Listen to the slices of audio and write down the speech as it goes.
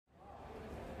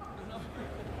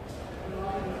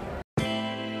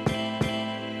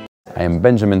I am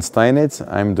Benjamin Steinitz.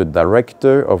 I'm the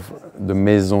director of the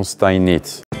Maison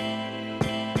Steinitz.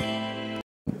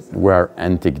 We are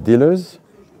antique dealers.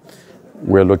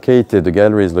 The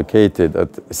gallery is located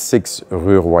at 6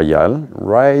 Rue Royale,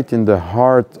 right in the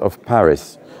heart of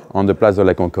Paris, on the Place de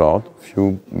la Concorde, a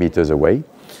few meters away.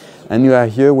 And you are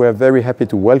here, we are very happy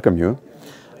to welcome you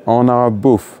on our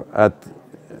booth at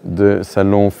the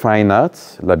Salon Fine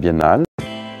Arts, la Biennale.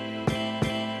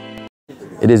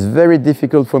 It is very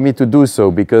difficult for me to do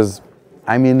so because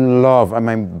I'm in love, I'm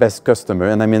my best customer,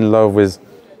 and I'm in love with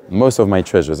most of my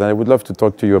treasures. And I would love to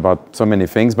talk to you about so many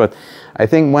things, but I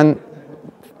think one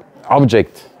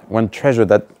object, one treasure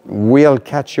that will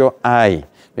catch your eye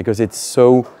because it's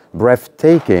so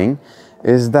breathtaking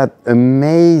is that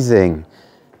amazing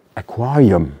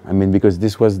aquarium. I mean, because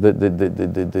this was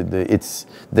its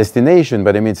destination,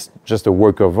 but I mean, it's just a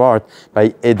work of art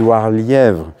by Edouard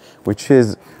Lièvre, which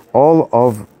is all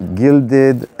of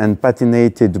gilded and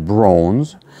patinated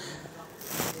bronze,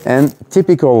 and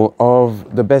typical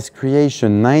of the best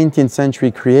creation, 19th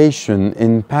century creation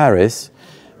in Paris,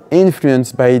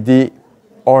 influenced by the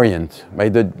Orient, by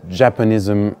the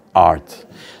Japonism art.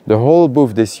 The whole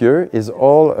booth this year is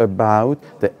all about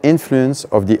the influence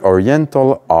of the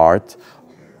Oriental art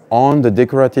on the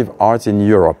decorative arts in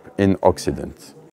Europe, in Occident.